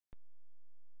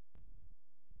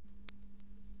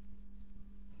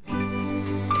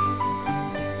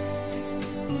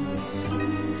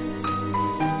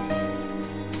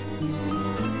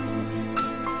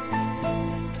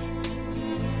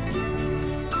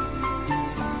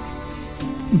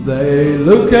They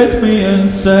look at me and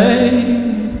say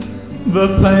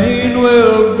the pain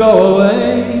will go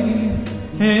away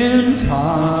in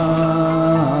time.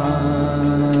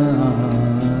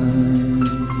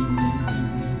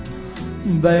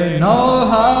 They know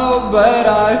how bad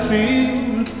I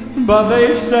feel, but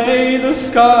they say the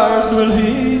scars will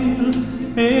heal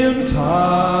in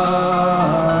time.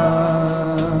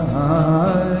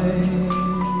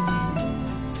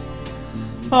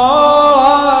 All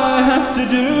I have to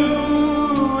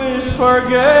do is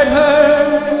forget her.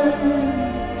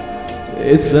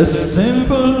 It's as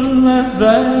simple as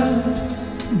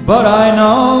that, but I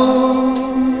know,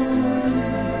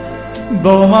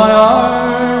 though my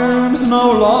arms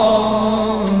no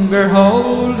longer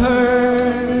hold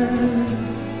her,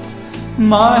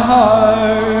 my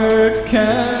heart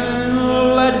can't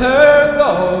let her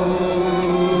go.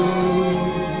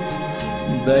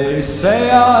 They say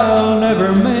I'll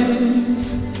never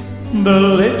miss the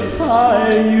lips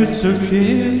I used to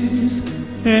kiss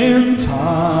in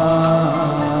time,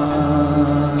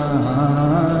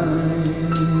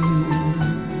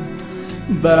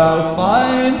 that I'll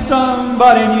find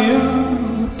somebody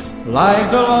new,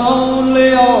 like the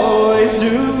lonely always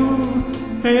do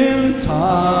in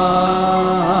time.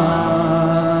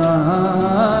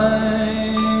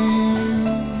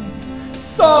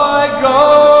 So I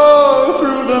go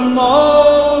through the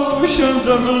motions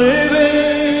of living,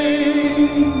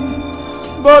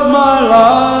 but my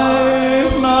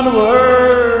life's not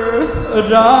worth a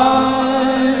dime.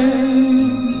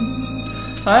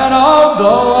 And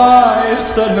although I've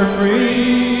set her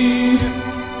free,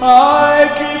 I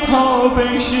keep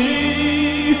hoping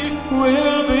she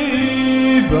will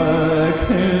be back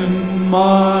in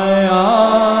my arms.